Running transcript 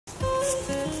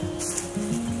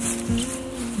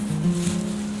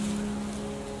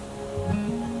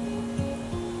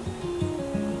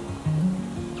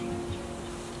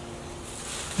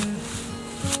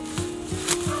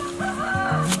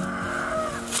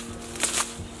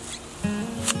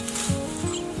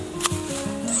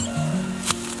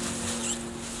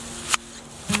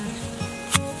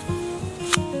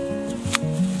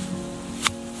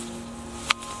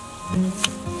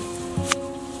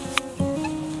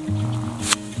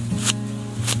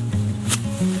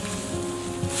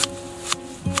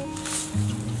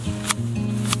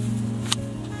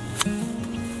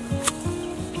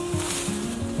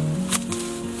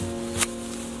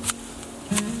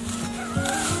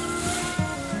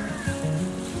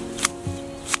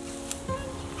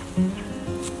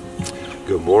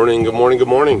morning, good morning, good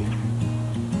morning.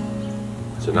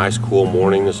 It's a nice cool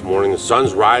morning this morning. The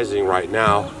sun's rising right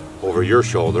now over your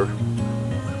shoulder.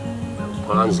 The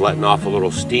pond's letting off a little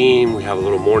steam. We have a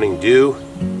little morning dew.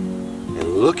 And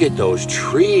look at those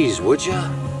trees, would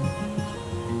ya?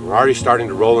 We're already starting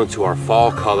to roll into our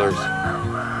fall colors.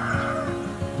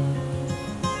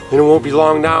 And it won't be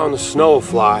long now and the snow will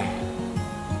fly.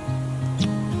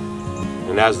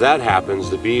 And as that happens,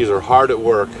 the bees are hard at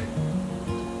work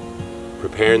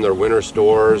preparing their winter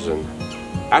stores and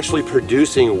actually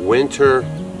producing winter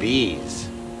bees.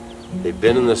 They've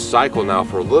been in this cycle now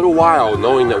for a little while,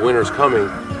 knowing that winter's coming,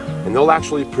 and they'll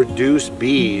actually produce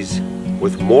bees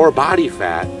with more body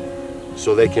fat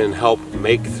so they can help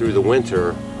make through the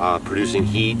winter, producing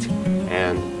heat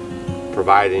and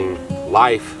providing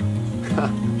life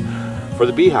for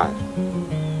the beehive.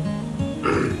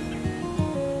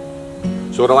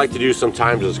 So what I like to do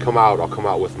sometimes is I'll come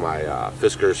out with my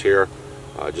fiskars here,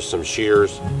 just some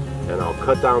shears, and I'll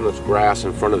cut down this grass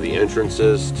in front of the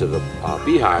entrances to the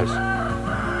beehives.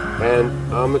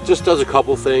 And it just does a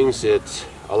couple things. It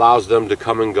allows them to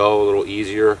come and go a little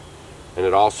easier, and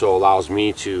it also allows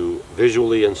me to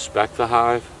visually inspect the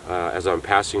hive as I'm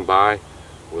passing by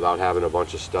without having a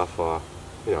bunch of stuff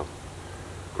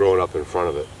growing up in front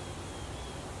of it.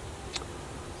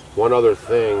 One other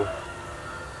thing,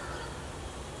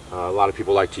 a lot of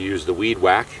people like to use the weed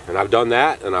whack, and I've done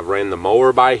that, and I've ran the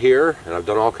mower by here, and I've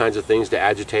done all kinds of things to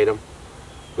agitate them.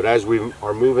 But as we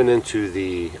are moving into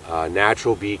the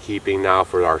natural beekeeping now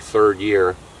for our third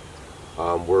year,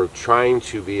 we're trying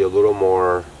to be a little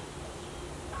more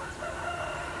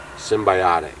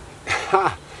symbiotic,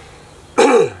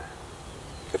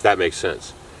 if that makes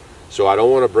sense. So I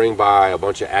don't want to bring by a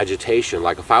bunch of agitation.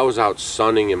 Like if I was out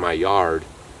sunning in my yard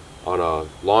on a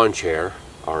lawn chair,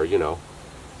 or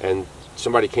and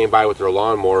somebody came by with their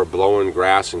lawnmower blowing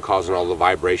grass and causing all the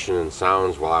vibration and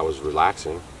sounds while I was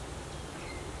relaxing,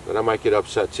 then I might get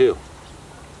upset too.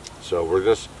 So we're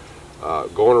just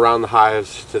going around the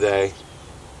hives today,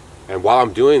 and while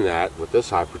I'm doing that, with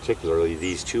this hive particularly,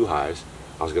 these two hives,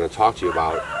 I was going to talk to you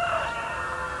about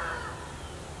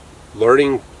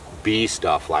learning bee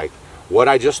stuff, like what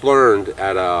I just learned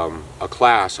at a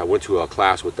class. I went to a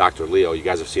class with Dr. Leo. You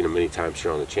guys have seen him many times here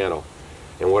on the channel.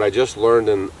 And what I just learned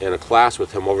in a class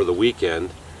with him over the weekend,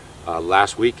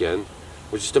 last weekend,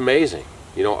 was just amazing.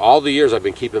 All the years I've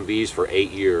been keeping bees for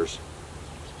 8 years.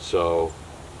 So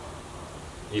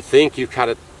you think you've got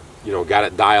it, got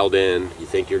it dialed in. You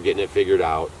think you're getting it figured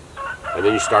out, and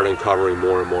then you start uncovering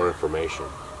more and more information.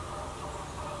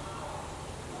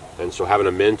 And so having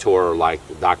a mentor like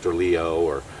Dr. Leo,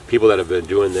 or people that have been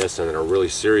doing this and are really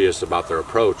serious about their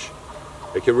approach,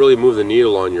 it can really move the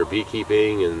needle on your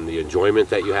beekeeping and the enjoyment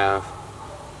that you have.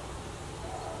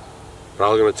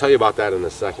 But I'm going to tell you about that in a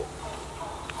second.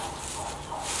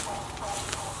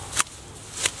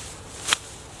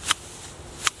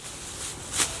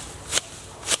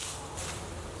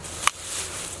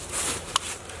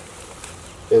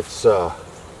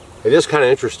 It is kind of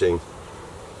interesting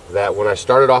that when I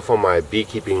started off on my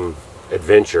beekeeping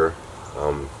adventure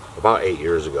about 8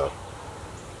 years ago,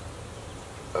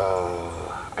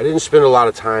 I didn't spend a lot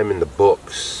of time in the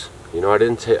books.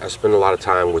 I spent a lot of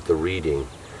time with the reading,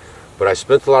 but I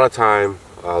spent a lot of time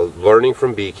learning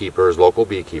from beekeepers, local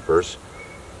beekeepers,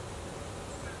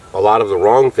 a lot of the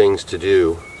wrong things to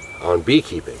do on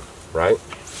beekeeping, right?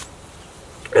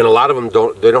 And a lot of them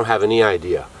don't have any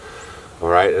idea. All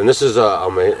right, and this is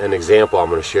an example I'm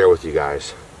going to share with you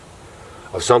guys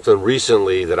of something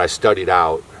recently that I studied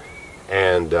out,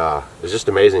 and it's just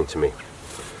amazing to me.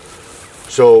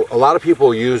 So a lot of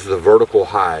people use the vertical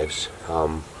hives,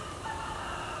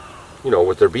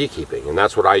 with their beekeeping, and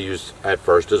that's what I used at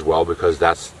first as well, because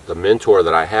that's the mentor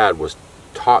that I had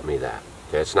taught me that.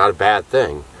 Okay, it's not a bad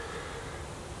thing,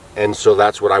 and so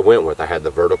that's what I went with. I had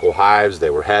the vertical hives. They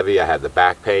were heavy. I had the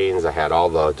back pains. I had all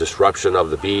the disruption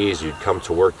of the bees. You'd come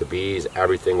to work the bees,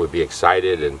 everything would be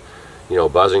excited and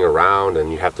buzzing around,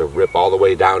 and you have to rip all the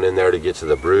way down in there to get to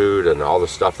the brood and all the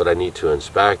stuff that I need to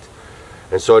inspect.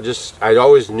 And so I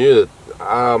always knew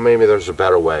that maybe there's a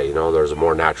better way, there's a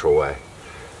more natural way.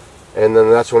 And then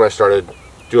that's when I started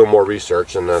doing more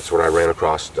research, and that's when I ran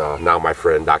across now my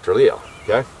friend Dr. Leo.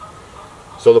 Okay,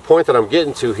 so the point that I'm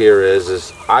getting to here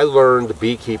is I learned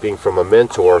beekeeping from a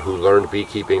mentor who learned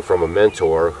beekeeping from a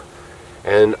mentor,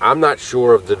 and I'm not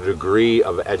sure of the degree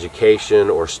of education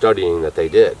or studying that they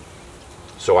did.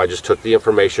 So I just took the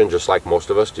information just like most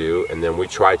of us do, and then we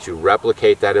try to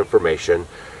replicate that information,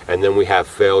 and then we have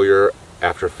failure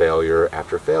after failure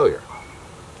after failure.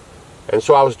 And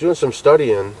so I was doing some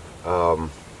studying,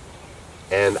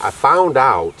 and I found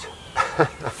out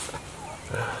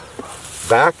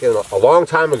back in a long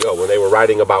time ago when they were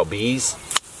writing about bees,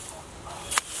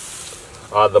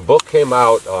 the book came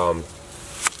out,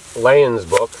 Layton's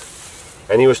book,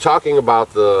 and he was talking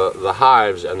about the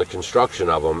hives and the construction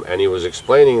of them, and he was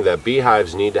explaining that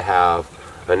beehives need to have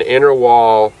an inner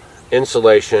wall,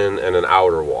 insulation, and an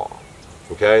outer wall.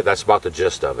 Okay, that's about the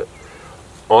gist of it.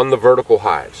 On the vertical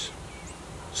hives,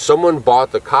 someone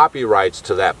bought the copyrights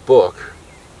to that book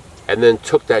and then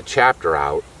took that chapter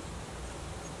out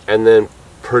and then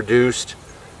produced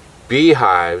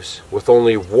beehives with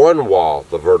only one wall,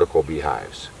 the vertical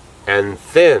beehives, and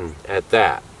thin at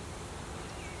that.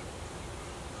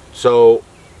 So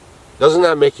doesn't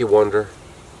that make you wonder,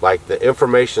 like the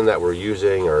information that we're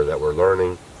using or that we're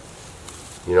learning,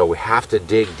 you know, we have to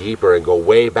dig deeper and go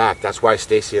way back. That's why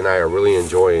Stacy and I are really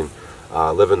enjoying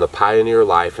living the pioneer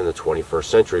life in the 21st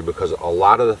century, because a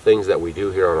lot of the things that we do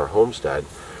here on our homestead,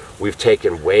 we've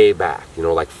taken way back, you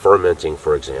know, like fermenting,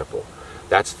 for example.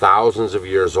 That's thousands of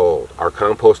years old. Our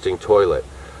composting toilet,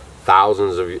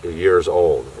 thousands of years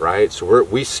old, right? So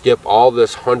we skip all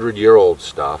this 100-year-old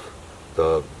stuff,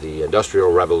 the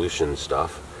Industrial Revolution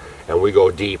stuff, and we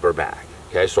go deeper back.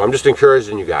 Okay, so I'm just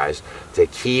encouraging you guys to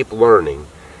keep learning,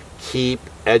 keep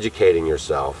educating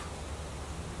yourself,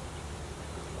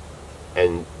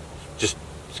 and just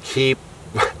keep,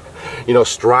 you know,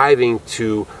 striving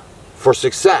for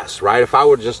success, right? If I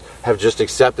would have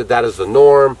accepted that as the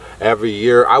norm every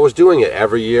year, I was doing it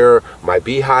every year, my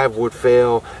beehive would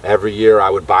fail. Every year I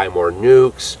would buy more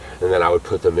nukes, and then I would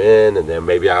put them in, and then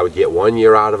maybe I would get 1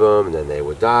 year out of them, and then they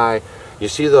would die. You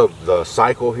see the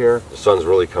cycle here? The sun's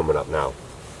really coming up now.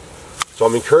 So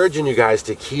I'm encouraging you guys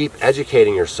to keep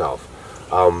educating yourself.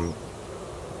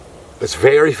 It's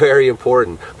very, very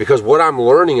important, because what I'm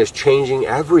learning is changing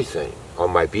everything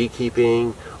on my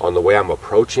beekeeping, on the way I'm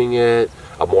approaching it,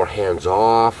 a more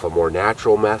hands-off, a more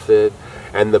natural method,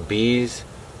 and the bees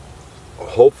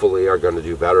hopefully are going to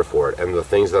do better for it. And the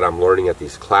things that I'm learning at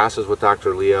these classes with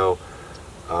Dr. Leo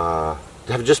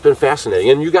have just been fascinating.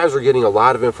 And you guys are getting a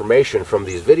lot of information from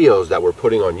these videos that we're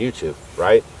putting on YouTube,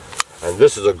 right? And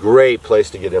this is a great place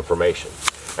to get information.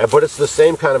 But it's the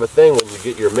same kind of a thing when you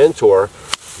get your mentor.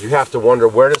 You have to wonder,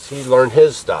 where does he learn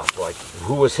his stuff? Like,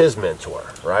 who was his mentor,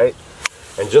 right?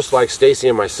 And just like Stacy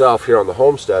and myself here on the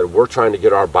homestead, we're trying to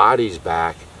get our bodies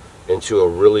back into a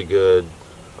really good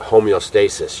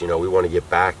homeostasis. You know, we want to get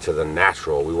back to the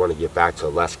natural. We want to get back to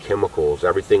less chemicals.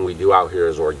 Everything we do out here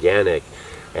is organic,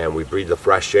 and we breathe the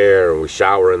fresh air, and we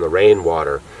shower in the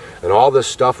rainwater. And all this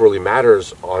stuff really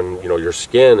matters on, you know, your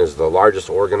skin is the largest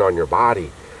organ on your body.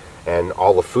 And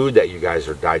all the food that you guys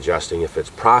are digesting, if it's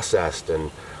processed and,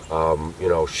 you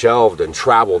know, shelved and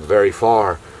traveled very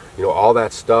far, you know, all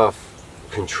that stuff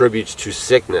contributes to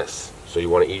sickness. So you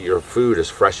want to eat your food as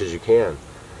fresh as you can.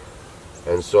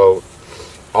 And so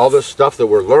all this stuff that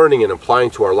we're learning and applying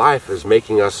to our life is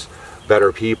making us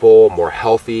better people, more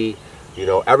healthy, you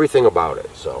know, everything about it.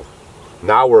 So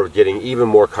now we're getting even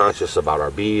more conscious about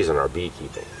our bees and our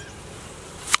beekeeping.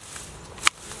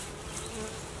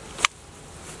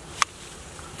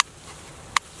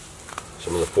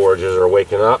 Some of the foragers are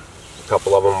waking up. A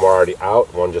couple of them are already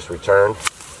out. One just returned.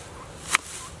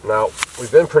 Now,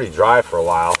 we've been pretty dry for a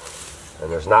while,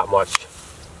 and there's not much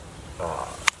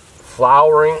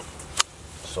flowering,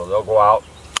 so they'll go out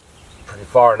pretty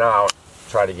far now,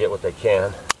 try to get what they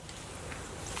can.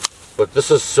 But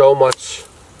this is so much,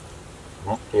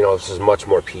 you know, this is much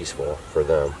more peaceful for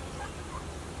them.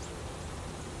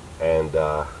 And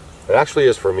it actually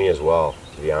is for me as well,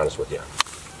 to be honest with you.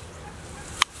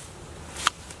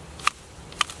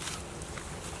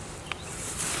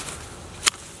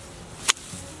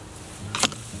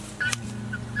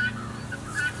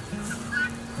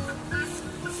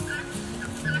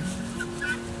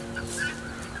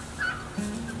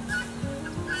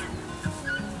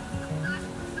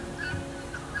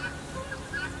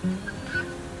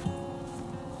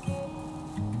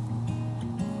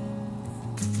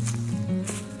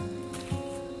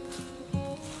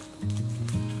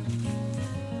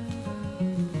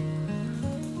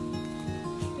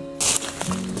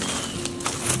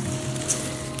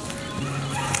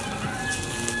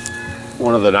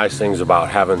 One of the nice things about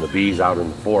having the bees out in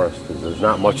the forest is there's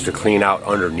not much to clean out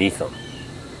underneath them,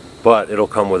 but it'll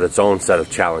come with its own set of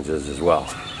challenges as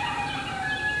well.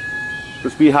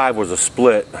 This beehive was a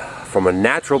split from a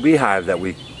natural beehive that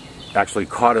we actually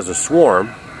caught as a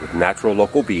swarm with natural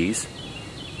local bees,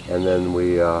 and then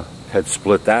we had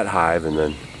split that hive and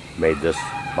then made this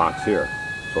box here.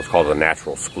 So it's called a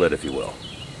natural split, if you will.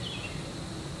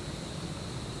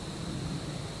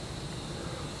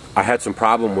 I had some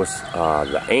problem with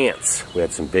the ants. We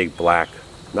had some big black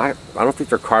I don't think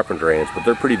they're carpenter ants, but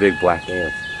they're pretty big black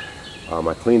ants.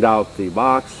 I cleaned out the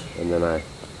box, and then I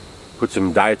put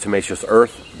some diatomaceous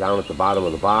earth down at the bottom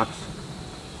of the box,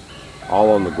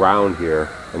 all on the ground here,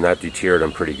 and that deterred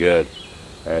them pretty good.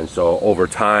 And so over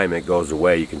time it goes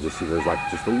away. You can just see there's like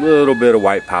just a little bit of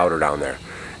white powder down there.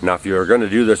 Now if you're going to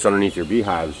do this underneath your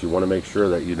beehives, you want to make sure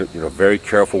that you're very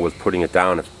careful with putting it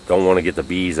down. If you don't want to get the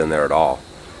bees in there at all.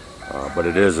 But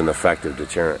it is an effective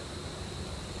deterrent.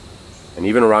 And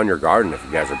even around your garden, if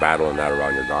you guys are battling that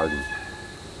around your garden.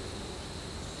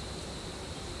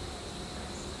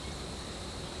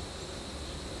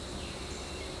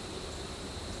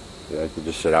 Yeah, you could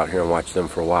just sit out here and watch them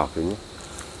for a while, couldn't you?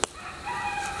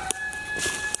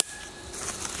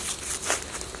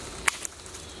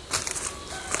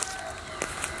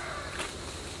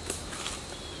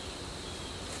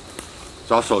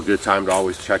 It's also a good time to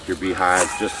always check your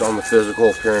beehives, just on the physical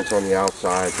appearance on the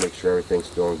outside, make sure everything's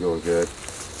doing good.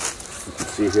 You can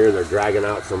see here they're dragging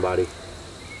out somebody.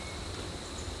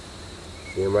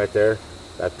 See him right there?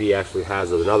 That bee actually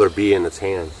has another bee in its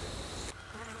hands.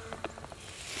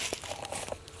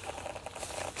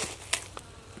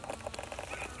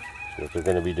 So what they're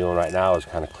going to be doing right now is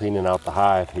kind of cleaning out the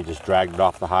hive. He just dragged it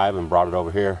off the hive and brought it over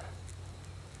here.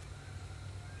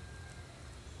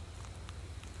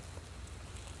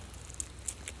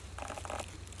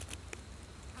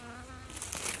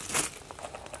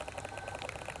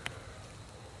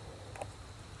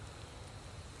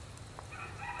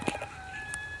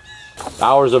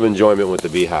 Hours of enjoyment with the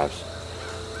beehives.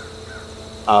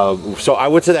 So I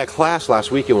went to that class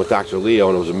last weekend with Dr. Leo,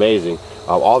 and it was amazing.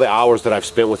 All the hours that I've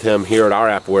spent with him here at our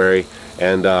apiary,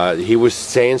 and he was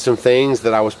saying some things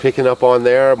that I was picking up on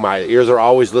there. My ears are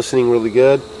always listening really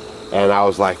good, and I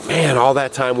was like, man, all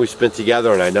that time we spent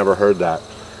together, and I never heard that.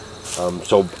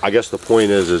 So I guess the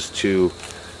point is to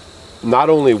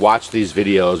not only watch these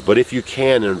videos, but if you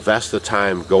can, invest the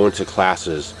time going to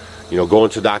classes. You know, going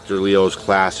to Dr. Leo's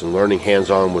class and learning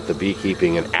hands-on with the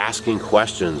beekeeping and asking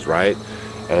questions, right?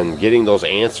 And getting those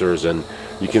answers, and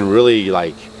you can really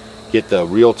like get the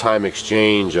real-time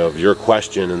exchange of your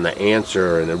question and the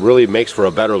answer, and it really makes for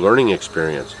a better learning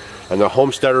experience. And the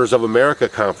Homesteaders of America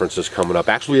conference is coming up.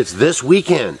 Actually, it's this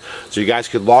weekend. So you guys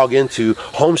could log into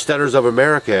Homesteaders of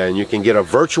America and you can get a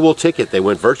virtual ticket. They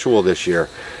went virtual this year.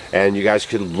 And you guys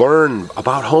could learn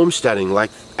about homesteading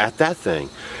like at that thing.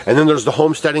 And then there's the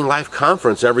Homesteading Life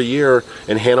Conference every year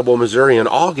in Hannibal, Missouri in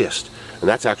August. And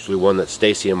that's actually one that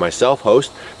Stacy and myself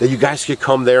host, that you guys could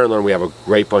come there and learn. We have a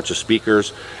great bunch of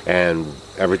speakers, and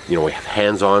we have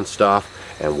hands-on stuff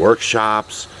and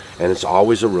workshops, and it's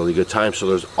always a really good time. So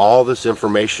there's all this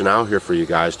information out here for you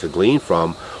guys to glean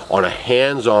from on a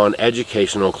hands-on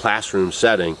educational classroom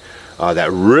setting that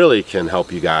really can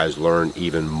help you guys learn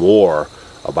even more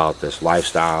about this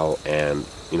lifestyle and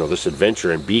this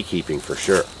adventure in beekeeping for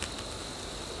sure.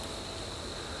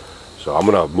 So I'm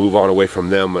gonna move on away from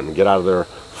them and get out of their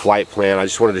flight plan. I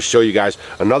just wanted to show you guys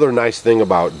another nice thing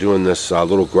about doing this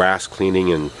little grass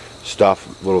cleaning and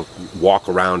stuff, little walk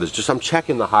around, is just I'm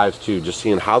checking the hives too, just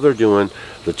seeing how they're doing.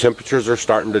 The temperatures are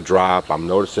starting to drop. I'm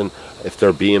noticing if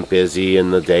they're being busy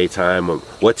in the daytime,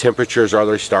 what temperatures are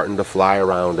they starting to fly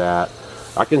around at.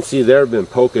 I can see they've been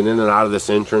poking in and out of this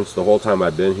entrance the whole time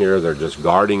I've been here. They're just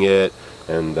guarding it,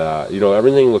 and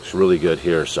everything looks really good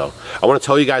here. So I want to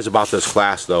tell you guys about this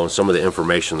class though, and some of the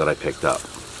information that I picked up.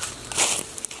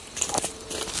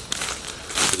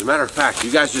 As a matter of fact,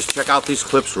 you guys just check out these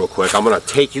clips real quick. I'm going to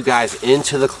take you guys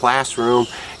into the classroom,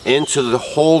 into the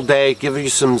whole day, give you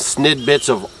some snidbits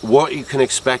of what you can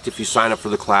expect if you sign up for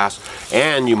the class,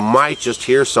 and you might just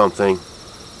hear something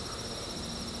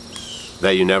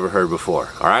that you never heard before.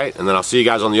 Alright, and then I'll see you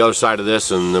guys on the other side of this,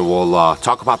 and then we'll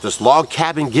talk about this log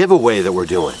cabin giveaway that we're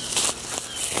doing.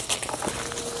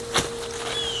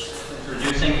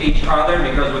 Introducing each other,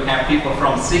 because we have people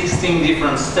from 16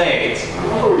 different states,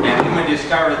 and you may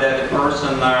discover that the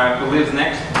person who lives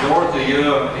next door to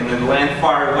you in the land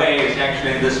far away is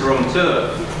actually in this room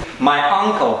too. My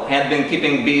uncle had been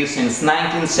keeping bees since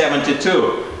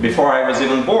 1972, before I was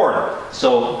even born.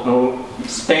 So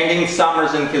spending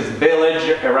summers in his village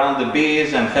around the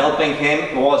bees and helping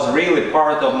him was really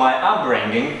part of my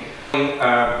upbringing.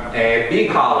 A bee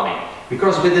colony.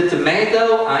 Because with the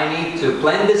tomato, I need to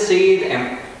plant the seed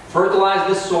and fertilize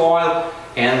the soil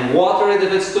and water it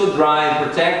if it's too dry and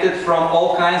protect it from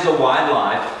all kinds of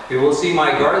wildlife. You will see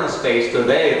my garden space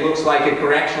today. It looks like a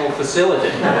correctional facility.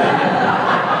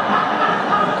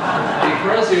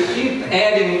 First, you keep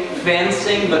adding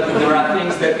fencing, but there are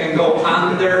things that can go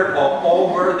under or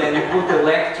over, then you put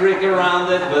electric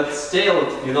around it, but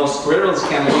still, you know, squirrels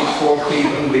can reach 4 feet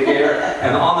in the air,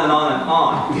 and on and on and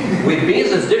on. With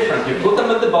bees, it's different. You put them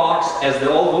in the box, as the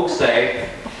old books say.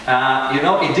 You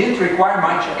know, it didn't require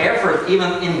much effort,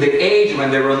 even in the age when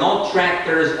there were no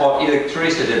tractors or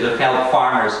electricity to help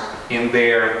farmers in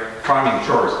their farming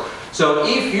chores. So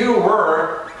if you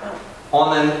were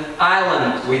on an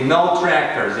island with no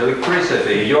tractors,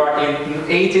 electricity, you are in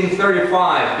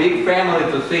 1835, big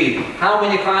family to feed, how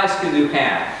many hives could you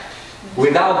have?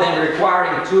 Without them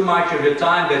requiring too much of your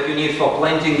time that you need for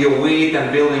planting your wheat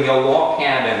and building your log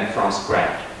cabin from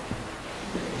scratch.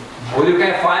 Would you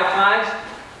have 5 hives?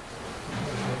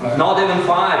 Not even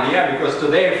 5, yeah, because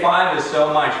today 5 is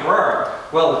so much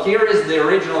work. Well, here is the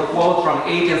original quote from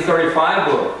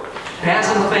 1835 book.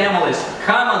 Peasant families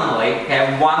commonly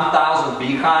have 1,000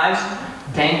 beehives,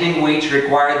 tending which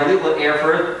required little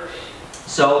effort,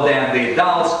 so that the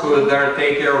adults could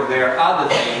take care of their other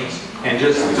things and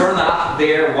just turn up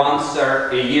there once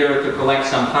a year to collect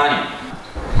some honey.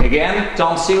 Again,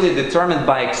 Tom Seeley determined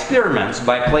by experiments,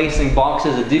 by placing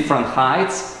boxes at different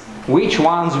heights, which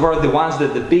ones were the ones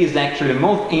that the bees actually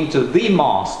moved into the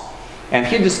most. And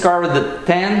he discovered that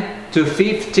 10 to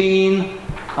 15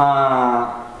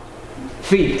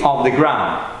 feet off the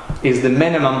ground is the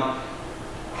minimum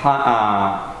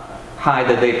height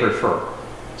that they prefer.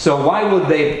 So why would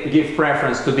they give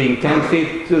preference to being 10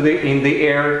 feet in the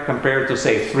air compared to,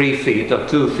 say, 3 feet or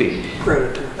 2 feet?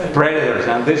 Predators.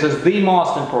 And this is the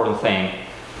most important thing.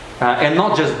 And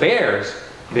not just bears,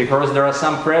 because there are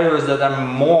some predators that are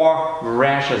more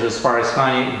rash as far as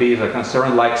honey bees are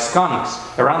concerned, like skunks.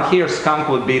 Around here, skunk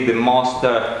would be the most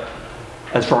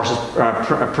as far as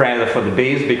predator for the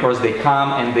bees, because they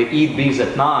come and they eat bees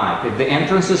at night. If the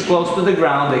entrance is close to the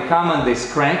ground, they come and they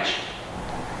scratch,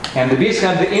 and the bees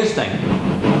have the instinct.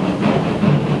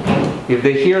 If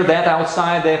they hear that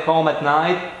outside their home at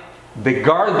night, the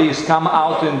guard bees come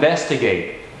out to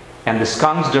investigate, and the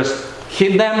skunks just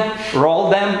hit them, roll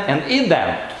them, and eat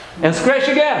them. And scratch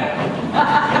again.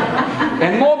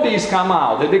 And more bees come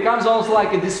out. It becomes almost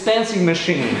like a dispensing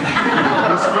machine.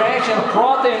 You scratch and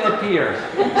protein appears.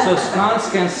 So skunks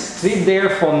can sit there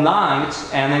for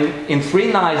nights, and in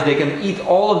 3 nights they can eat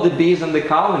all of the bees in the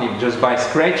colony just by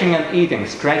scratching and eating,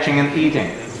 scratching and eating.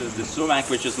 This is the sumac,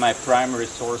 which is my primary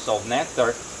source of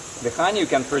nectar. The honey you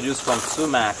can produce from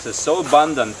sumacs is so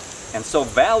abundant and so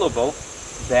valuable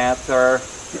that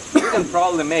you can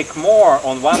probably make more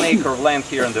on 1 acre of land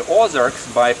here in the Ozarks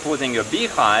by putting your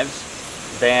beehives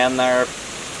than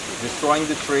destroying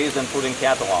the trees and putting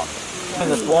cattle on.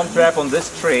 There's a swarm trap on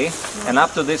this tree, and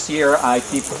up to this year I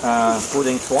keep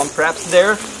putting swarm traps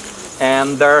there.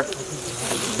 And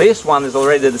this one is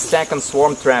already the 2nd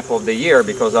swarm trap of the year,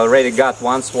 because I already got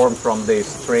 1 swarm from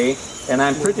this tree. And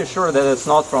I'm pretty sure that it's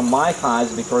not from my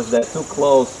hives, because they're too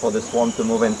close for the swarm to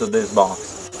move into this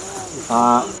box.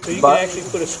 So you can actually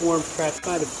put a swarm trap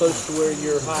kind of close to where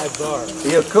your hives are.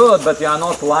 You could, but you are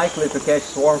not likely to catch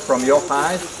swarm from your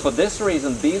hive. For this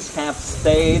reason, bees have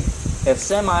stayed a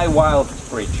semi-wild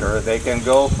creature. They can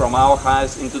go from our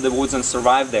hives into the woods and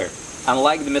survive there.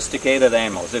 Unlike domesticated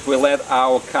animals, if we let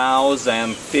our cows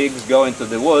and pigs go into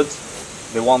the woods,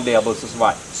 they won't be able to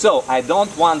survive. So I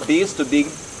don't want bees to be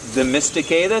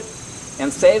domesticated,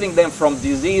 and saving them from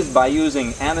disease by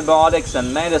using antibiotics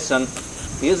and medicine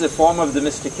is a form of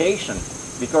domestication,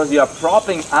 because you are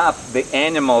propping up the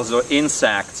animals or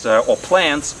insects or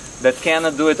plants that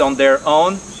cannot do it on their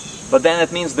own, but then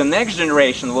it means the next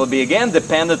generation will be again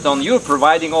dependent on you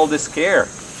providing all this care.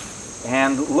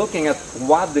 And looking at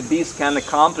what the bees can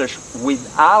accomplish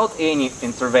without any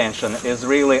intervention is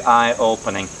really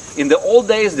eye-opening. In the old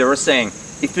days they were saying,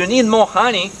 if you need more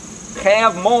honey,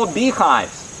 have more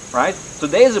beehives. Right?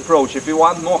 Today's approach, if you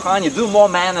want more honey, do more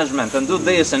management and do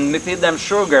this and feed them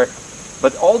sugar.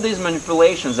 But all these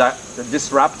manipulations are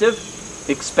disruptive,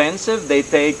 expensive, they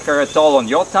take a toll on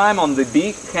your time, on the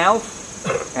bee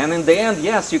health, and in the end,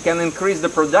 yes, you can increase the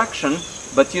production,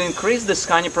 but you increase this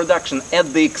honey production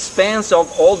at the expense of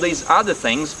all these other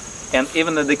things, and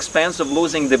even at the expense of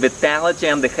losing the vitality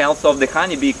and the health of the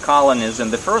honeybee colonies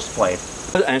in the first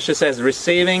place. And she says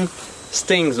receiving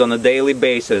stings on a daily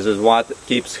basis is what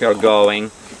keeps her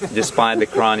going despite the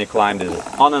chronic Lyme disease.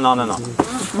 On and on and on.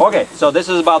 Okay, so this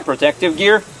is about protective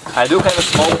gear. I do have a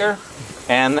smoker,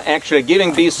 and actually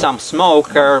giving bees some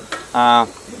smoke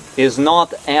is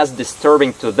not as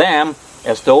disturbing to them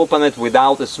as to open it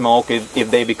without a smoke if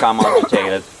they become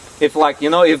agitated. If, like, you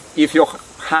know, if your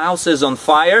house is on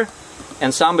fire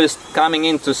and somebody's coming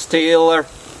in to steal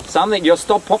something, you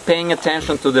stop paying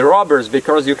attention to the robbers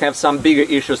because you have some bigger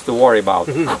issues to worry about.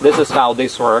 This is how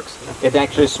this works. It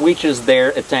actually switches their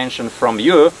attention from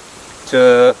you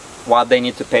to what they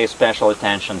need to pay special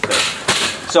attention to.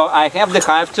 So I have the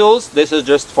hive tools. This is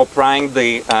just for prying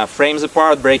the frames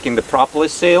apart, breaking the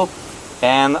propolis seal.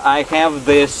 And I have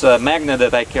this magnet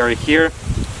that I carry here.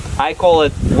 I call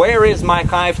it, where is my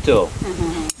hive tool?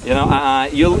 You know,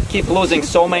 you'll keep losing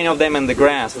so many of them in the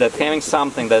grass that having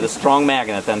something that is a strong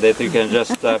magnet and that you can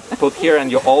just put here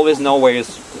and you always know where your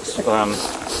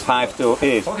hive tool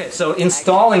is. Okay, so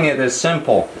installing it is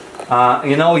simple.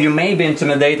 You know, you may be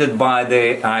intimidated by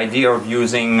the idea of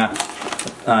using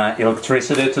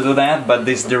electricity to do that, but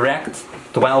this direct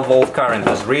 12-volt current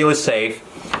is really safe.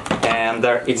 And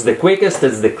it's the quickest,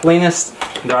 it's the cleanest.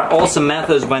 There are also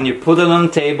methods when you put it on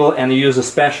the table and you use a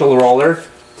special roller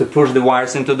to push the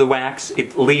wires into the wax.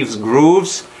 It leaves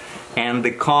grooves and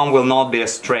the comb will not be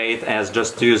as straight as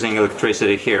just using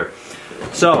electricity here.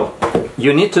 So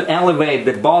you need to elevate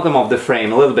the bottom of the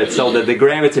frame a little bit so that the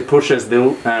gravity pushes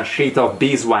the sheet of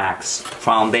beeswax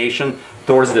foundation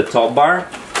towards the top bar.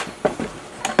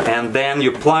 And then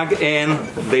you plug in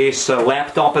this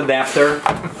laptop adapter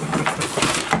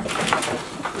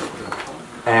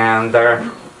and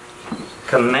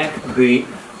connect the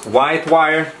white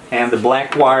wire and the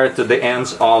black wire to the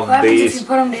ends of these. If you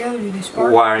put them together, do they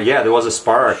spark? Wire. Yeah, there was a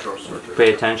spark.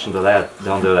 Pay attention to that.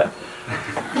 Don't do that.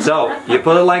 So you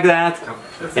put it like that,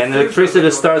 and electricity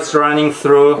starts running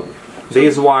through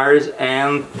these wires,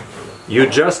 and you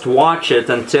just watch it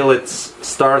until it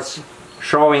starts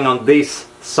showing on this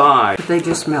side. But they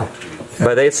just melt.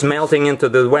 But it's melting into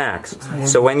the wax.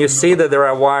 So when you see that there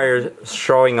are wires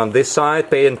showing on this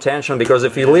side, pay attention, because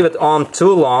if you leave it on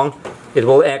too long, it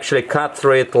will actually cut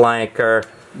through it like a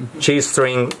cheese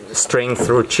string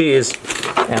through cheese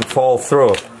and fall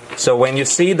through. So when you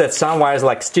see that some wires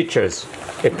like stitches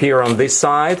appear on this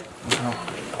side,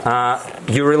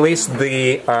 you release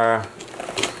the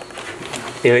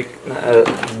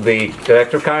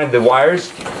electric current, the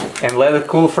wires, and let it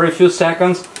cool for a few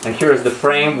seconds. And here's the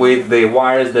frame with the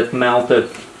wires that melted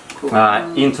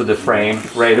into the frame,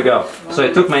 ready to go. So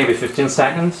it took maybe 15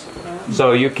 seconds.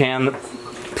 So you can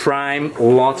prime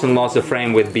lots and lots of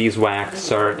frame with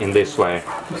beeswax in this way.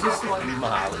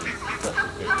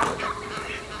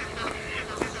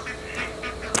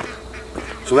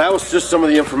 So that was just some of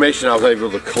the information I was able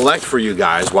to collect for you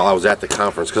guys while I was at the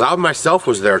conference, because I myself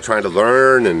was there trying to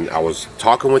learn, and I was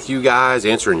talking with you guys,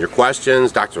 answering your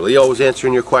questions. Dr. Leo was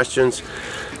answering your questions.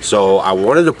 So I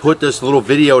wanted to put this little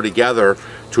video together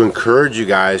to encourage you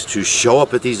guys to show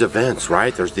up at these events,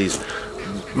 right? There's these,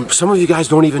 some of you guys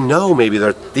don't even know maybe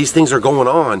that these things are going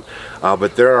on,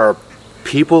 but there are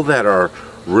people that are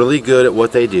really good at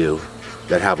what they do,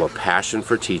 that have a passion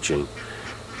for teaching,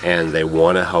 and they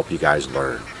want to help you guys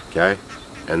learn, okay?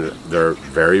 And they're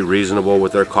very reasonable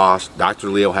with their cost. Dr.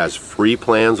 Leo has free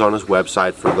plans on his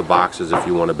website for the boxes if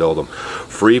you want to build them.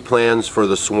 Free plans for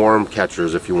the swarm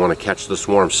catchers if you want to catch the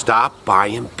swarm. Stop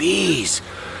buying bees.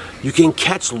 You can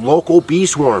catch local bee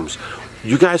swarms.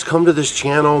 You guys come to this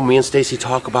channel, me and Stacy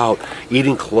talk about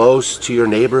eating close to your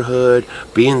neighborhood,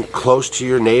 being close to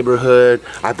your neighborhood.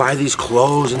 I buy these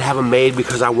clothes and have them made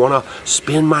because I want to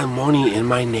spend my money in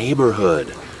my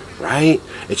neighborhood. Right?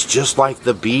 It's just like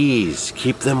the bees.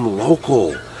 Keep them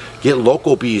local. Get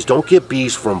local bees. Don't get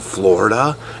bees from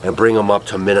Florida and bring them up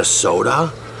to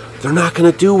Minnesota. They're not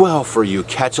going to do well for you.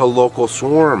 Catch a local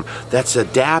swarm that's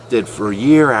adapted for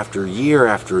year after year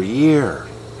after year.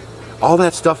 All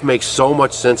that stuff makes so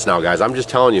much sense now, guys. I'm just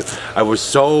telling you.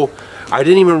 I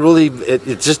didn't even really,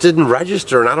 it just didn't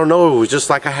register, and I don't know, it was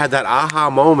just like I had that aha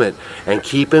moment. And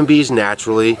keeping bees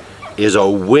naturally is a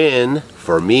win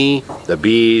for me, the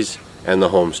bees, and the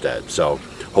homestead. So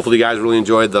hopefully you guys really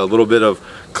enjoyed the little bit of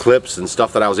clips and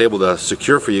stuff that I was able to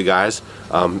secure for you guys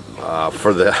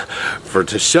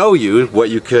to show you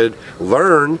what you could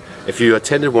learn if you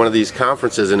attended one of these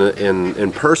conferences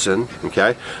in person.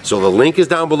 Okay, so the link is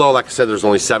down below. Like I said, there's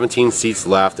only 17 seats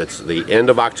left. It's the end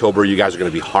of October. You guys are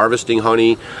going to be harvesting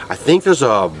honey. I think there's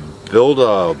a build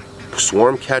a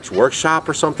swarm catch workshop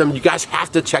or something. You guys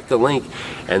have to check the link,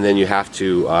 and then you have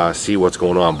to see what's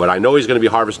going on. But I know he's going to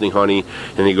be harvesting honey,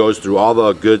 and he goes through all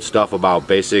the good stuff about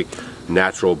basic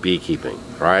natural beekeeping,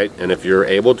 right? And if you're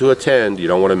able to attend, you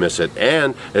don't want to miss it.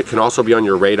 And it can also be on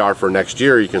your radar for next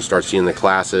year. You can start seeing the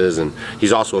classes, and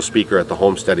he's also a speaker at the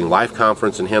Homesteading Life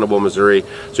Conference in Hannibal, Missouri.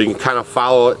 So you can kind of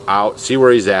follow it out, see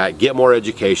where he's at, get more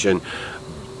education,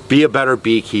 be a better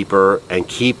beekeeper, and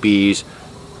keep bees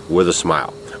with a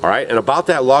smile. All right, and about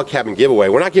that log cabin giveaway,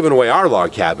 we're not giving away our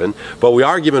log cabin, but we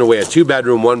are giving away a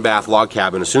 2-bedroom, 1-bath log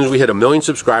cabin as soon as we hit 1 million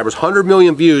subscribers, 100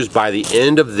 million views by the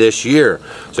end of this year.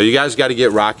 So you guys got to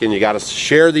get rocking. You got to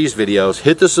share these videos,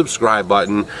 hit the subscribe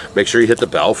button, make sure you hit the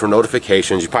bell for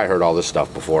notifications. You probably heard all this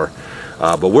stuff before,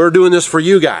 but we're doing this for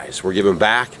you guys. We're giving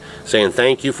back, saying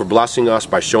thank you for blessing us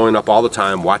by showing up all the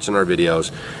time, watching our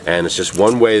videos, and it's just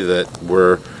one way that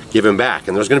we're giving back.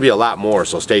 And there's going to be a lot more,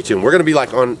 so stay tuned. We're going to be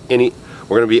like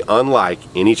we're going to be unlike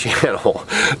any channel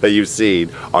that you've seen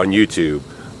on YouTube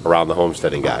around the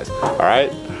homesteading, guys. All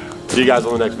right? See you guys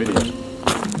on the next video.